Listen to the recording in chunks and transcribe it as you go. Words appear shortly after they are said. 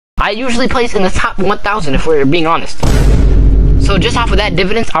I usually place in the top 1,000 if we're being honest. So just off of that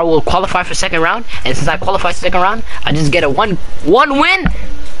dividends, I will qualify for second round. And since I qualify for second round, I just get a one win.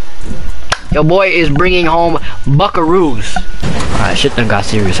 Your boy is bringing home buckaroos. Alright, shit done got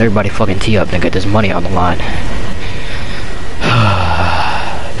serious. Everybody fucking tee up and get this money on the line.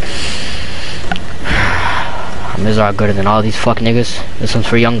 This are good than all these fuck niggas. This one's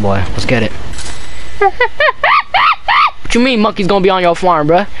for young boy. Let's get it. What you mean monkey's gonna be on your farm,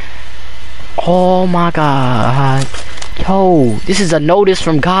 bruh? Oh my god. Yo, this is a notice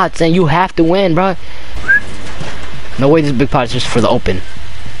from God saying you have to win, bruh. No way this big pot is just for the open.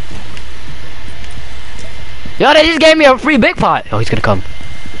 Yo, they just gave me a free big pot. Oh, he's gonna come.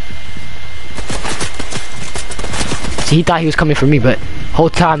 See, he thought he was coming for me, but whole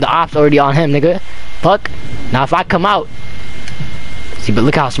time the ops already on him, nigga. Fuck. Now if I come out. See, but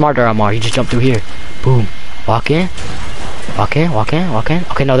look how smart I am. He just jumped through here. Boom. Walk in. Walk in, walk in, walk in.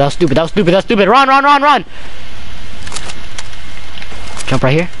 Okay, no, that was stupid. That was stupid. That's stupid. Run, run, run, run. Jump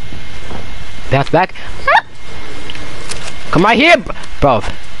right here. Bounce back. Come right here, bro.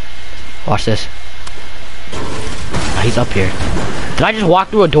 Watch this. He's up here. Did I just walk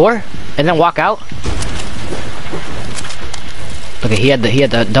through a door and then walk out? Okay, he had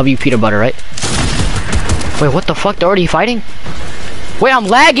the W peanut butter, right? Wait, what the fuck? They're already fighting? Wait, I'm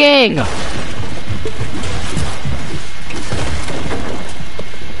lagging!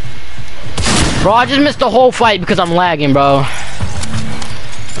 Bro, I just missed the whole fight because I'm lagging, bro.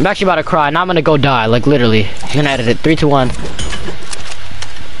 I'm actually about to cry. Now I'm gonna go die, like literally. You're gonna edit it. 3, 2, 1.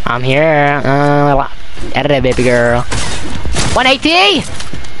 I'm here. Edit it, baby girl. 180!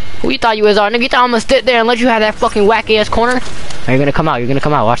 Who you thought you was on? Nigga, you thought I'm gonna sit there and let you have that fucking wacky ass corner? Oh, you're gonna come out. You're gonna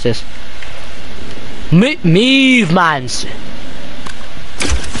come out. Watch this. Move, mans.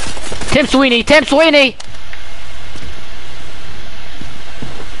 Tim Sweeney. Tim Sweeney.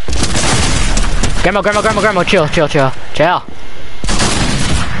 Grandma. Chill.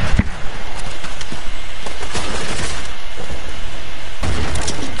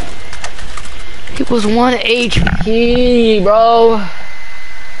 It was 1 HP, bro.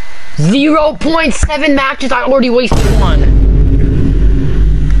 0.7 matches. I already wasted 1.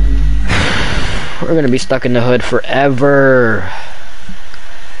 We're gonna be stuck in the hood forever.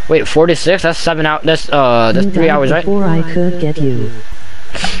 Wait, 46? That's 7 out. That's 3 hours, right? Before I could get you.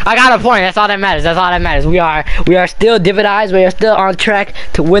 I got a point. That's all that matters. That's all that matters. We are still dividized. We are still on track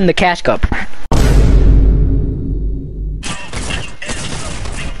to win the cash cup.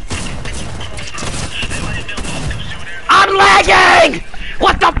 I'm lagging!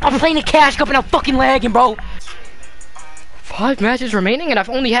 What the? I'm playing the cash cup and I'm fucking lagging, bro. 5 matches remaining and I've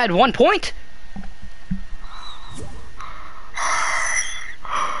only had 1 point.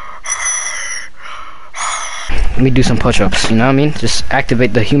 Let me do some push-ups, you know what I mean? Just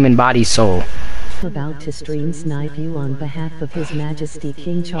activate the human body soul. About to stream snipe you on behalf of His Majesty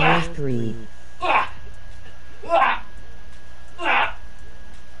King Charles III.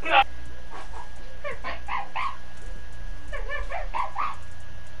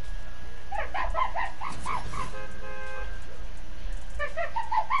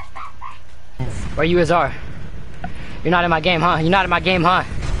 Where you is are? You're not in my game, huh? You're not in my game, huh?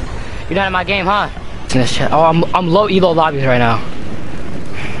 You're not in my game, huh? Oh, I'm low elo lobbies right now.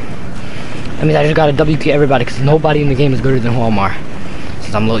 I mean, I just gotta WP everybody because nobody in the game is gooder than who I'm are.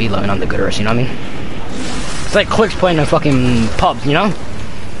 Since I'm low elo and I'm the gooderest, you know what I mean? It's like Clix playing in fucking pubs, you know?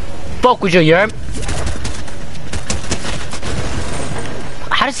 Fuck with you, Europe.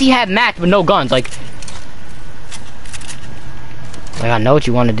 How does he have match with no guns? Like I know what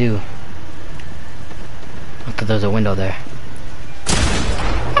you want to do. I thought there was a window there.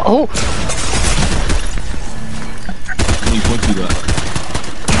 Oh! How many points you got?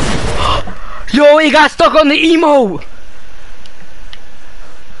 Yo, he got stuck on the emo! How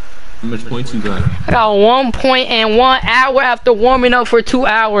much points you got? I got 1 point and 1 hour after warming up for 2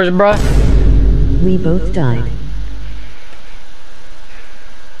 hours, bruh. We both died.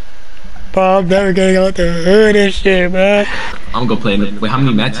 Bro, I'm never getting out the hood and shit, man. I'm gonna play. Wait, how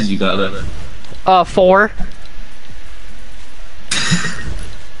many matches you got left? 4.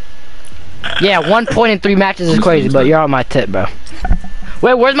 Yeah, 1 point in 3 matches is crazy, but you're on my tip, bro.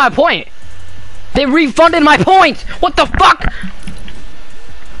 Wait, where's my point? They refunded my points! What the fuck?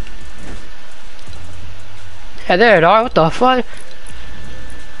 Yeah, there it are. What the fuck?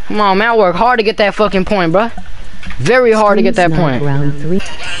 Come on, man. I work hard to get that fucking point, bro. Very hard to get that point.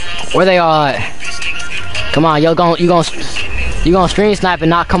 Where they all at? Come on, you gonna stream snipe and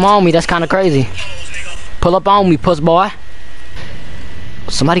not come on me? That's kind of crazy. Pull up on me, puss boy.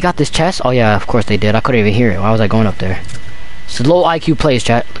 Somebody got this chest? Oh yeah, of course they did. I couldn't even hear it. Why was I going up there? It's a low IQ plays,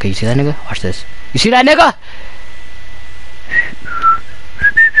 chat. Okay, you see that nigga? Watch this. You see that nigga?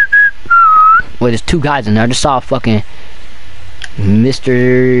 Wait, there's 2 guys in there. I just saw a fucking I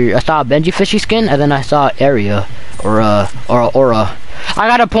saw a Benji Fishy skin, and then I saw Area or Aura. I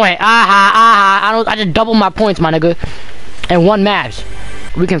got a point. I just doubled my points, my nigga. And 1 match.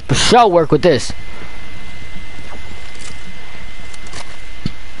 We can for sure work with this.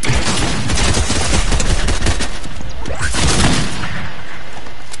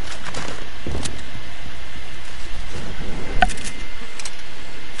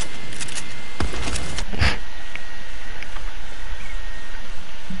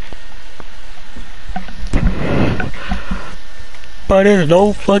 But there's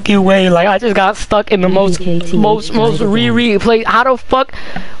no fucking way. Like, I just got stuck in the most replay. How the fuck,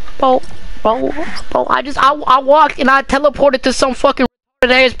 bro? I walked and I teleported to some fucking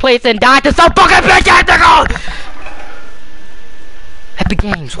ass place and died to some fucking bitch ass nigga. Epic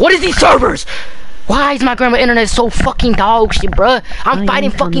Games. What is these servers? Why is my grandma internet so fucking dog shit, bruh? I'm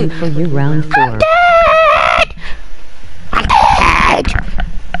fighting fucking. For you, round 4. I'm dead. I'm dead.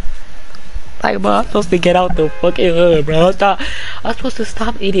 Like, bro, I'm supposed to get out the fucking hood, bro. I'm supposed to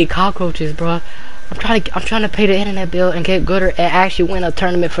stop eating cockroaches, bro. I'm trying to pay the internet bill and get gooder and actually win a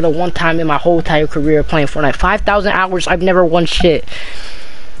tournament for the 1 time in my whole entire career playing Fortnite. 5,000 hours, I've never won shit.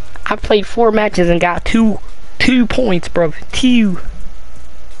 I played 4 matches and got 2 points, bro. 2.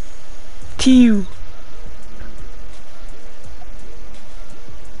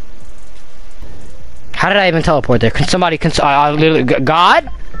 How did I even teleport there? Can somebody, literally,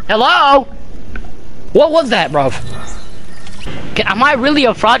 God? Hello? What was that, bro? Am I really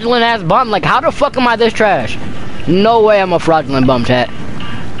a fraudulent ass bum? Like, how the fuck am I this trash? No way I'm a fraudulent bum, chat.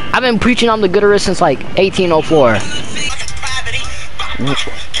 I've been preaching on the gooderist since like 1804.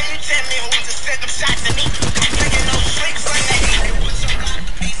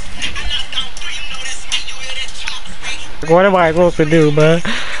 What am I supposed to do, bro?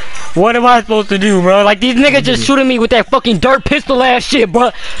 What am I supposed to do, bro? Like, these niggas just shooting me with that fucking dirt pistol ass shit,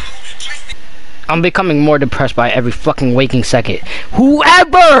 bro. I'm becoming more depressed by every fucking waking second.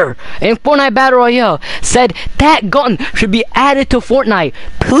 Whoever in Fortnite Battle Royale said that gun should be added to Fortnite,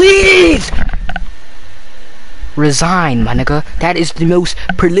 please resign, my nigga. That is the most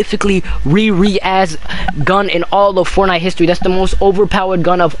prolifically re-ass gun in all of Fortnite history. That's the most overpowered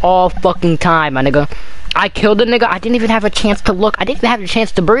gun of all fucking time, my nigga. I killed the nigga. I didn't even have a chance to look. I didn't even have a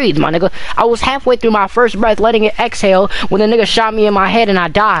chance to breathe, my nigga. I was halfway through my first breath, letting it exhale, when the nigga shot me in my head and I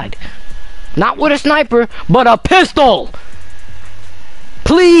died. Not with a sniper, but a pistol.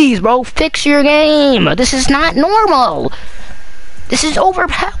 Please, bro, fix your game. This is not normal. This is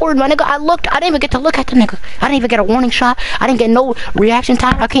overpowered, my nigga. I didn't even get to look at the nigga. I didn't even get a warning shot. I didn't get no reaction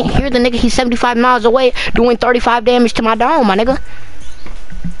time. I can't hear the nigga. He's 75 miles away doing 35 damage to my dome, my nigga.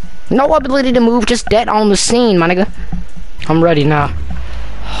 No ability to move, just dead on the scene, my nigga. I'm ready now.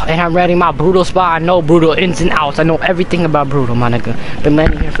 And I'm ready my brutal spot. I know brutal ins and outs. I know everything about brutal, my nigga. Been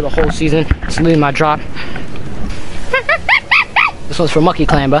landing here for the whole season. It's leaving my drop. This one's for Monkey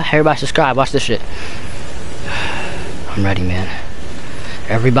Clan, bro. Everybody subscribe. Watch this shit. I'm ready, man.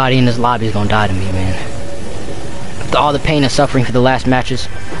 Everybody in this lobby is gonna die to me, man. After all the pain and suffering for the last matches.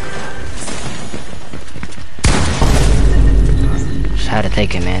 Just had to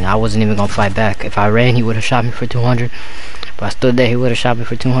take it, man. I wasn't even gonna fight back. If I ran, he would have shot me for 200. If I stood there, he would have shot me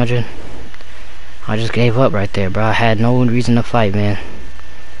for 200. I just gave up right there, bro. I had no reason to fight, man.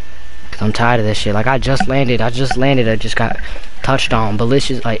 Cause I'm tired of this shit. Like, I just landed. I just got touched on.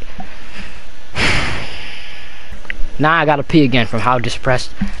 Malicious, like. Now I gotta pee again from how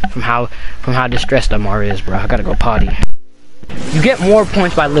distressed MR is, bro. I gotta go potty. You get more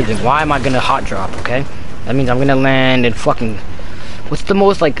points by living. Why am I gonna hot drop? Okay, that means I'm gonna land in fucking. What's the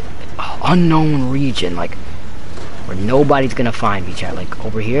most like unknown region, like where nobody's gonna find me, chat? Like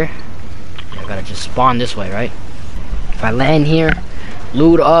over here. I gotta just spawn this way, right? If I land here,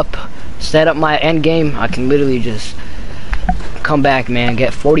 loot up, set up my end game, I can literally just come back, man.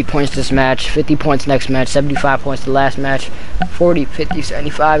 Get 40 points this match, 50 points next match, 75 points the last match, 40, 50,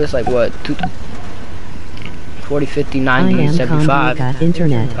 75. It's like what? 40, 50, 90, 75.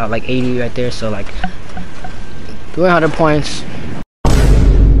 Like 80 right there. So like 300 points.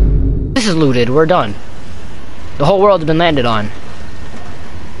 This is looted. We're done. The whole world has been landed on.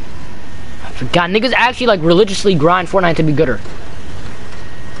 I forgot. Niggas actually like religiously grind Fortnite to be gooder.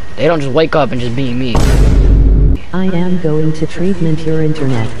 They don't just wake up and just be me. I am going to treatment your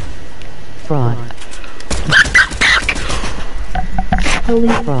internet. Fraud. Holy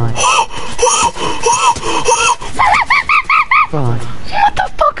fraud. Fraud. What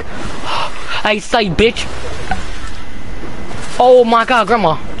the fuck? I say, bitch. Oh my god,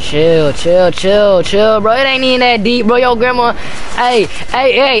 grandma. Chill, chill, chill, chill, bro. It ain't even that deep, bro. Yo, grandma. Hey,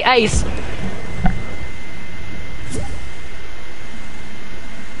 hey, hey, hey.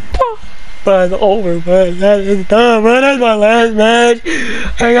 Bro, it's over, bro. That is done, bro. That's my last match.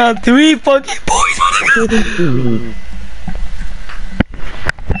 I got 3 fucking points.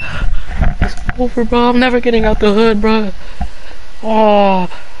 It's over, bro. I'm never getting out the hood, bro. Oh.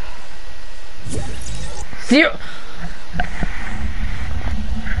 0.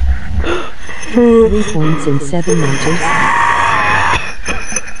 3 points in 7 matches.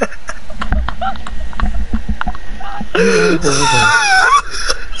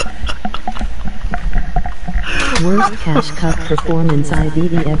 Worst cash cup performance I've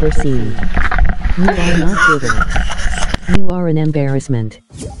ever seen. You are not good. You are an embarrassment.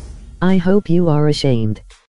 I hope you are ashamed.